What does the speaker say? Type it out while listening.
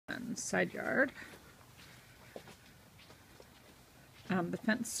and side yard. The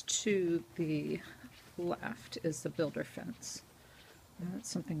fence to the left is the builder fence. That's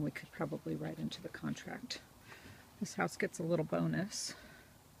something we could probably write into the contract. This house gets a little bonus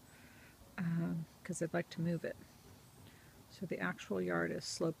because they'd like to move it. So the actual yard is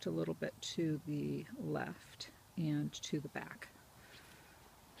sloped a little bit to the left and to the back.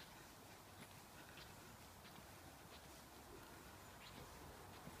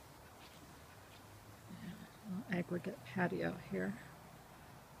 Aggregate patio here.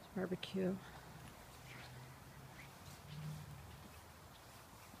 It's barbecue.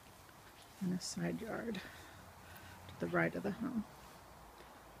 And a side yard to the right of the home.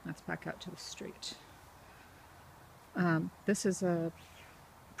 That's back out to the street. This is a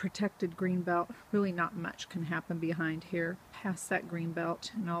protected green belt. Really not much can happen behind here. Past that green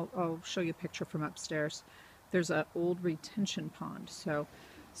belt, and I'll show you a picture from upstairs. There's an old retention pond. So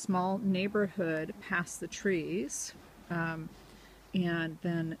small neighborhood past the trees, and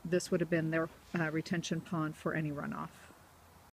then this would have been their retention pond for any runoff.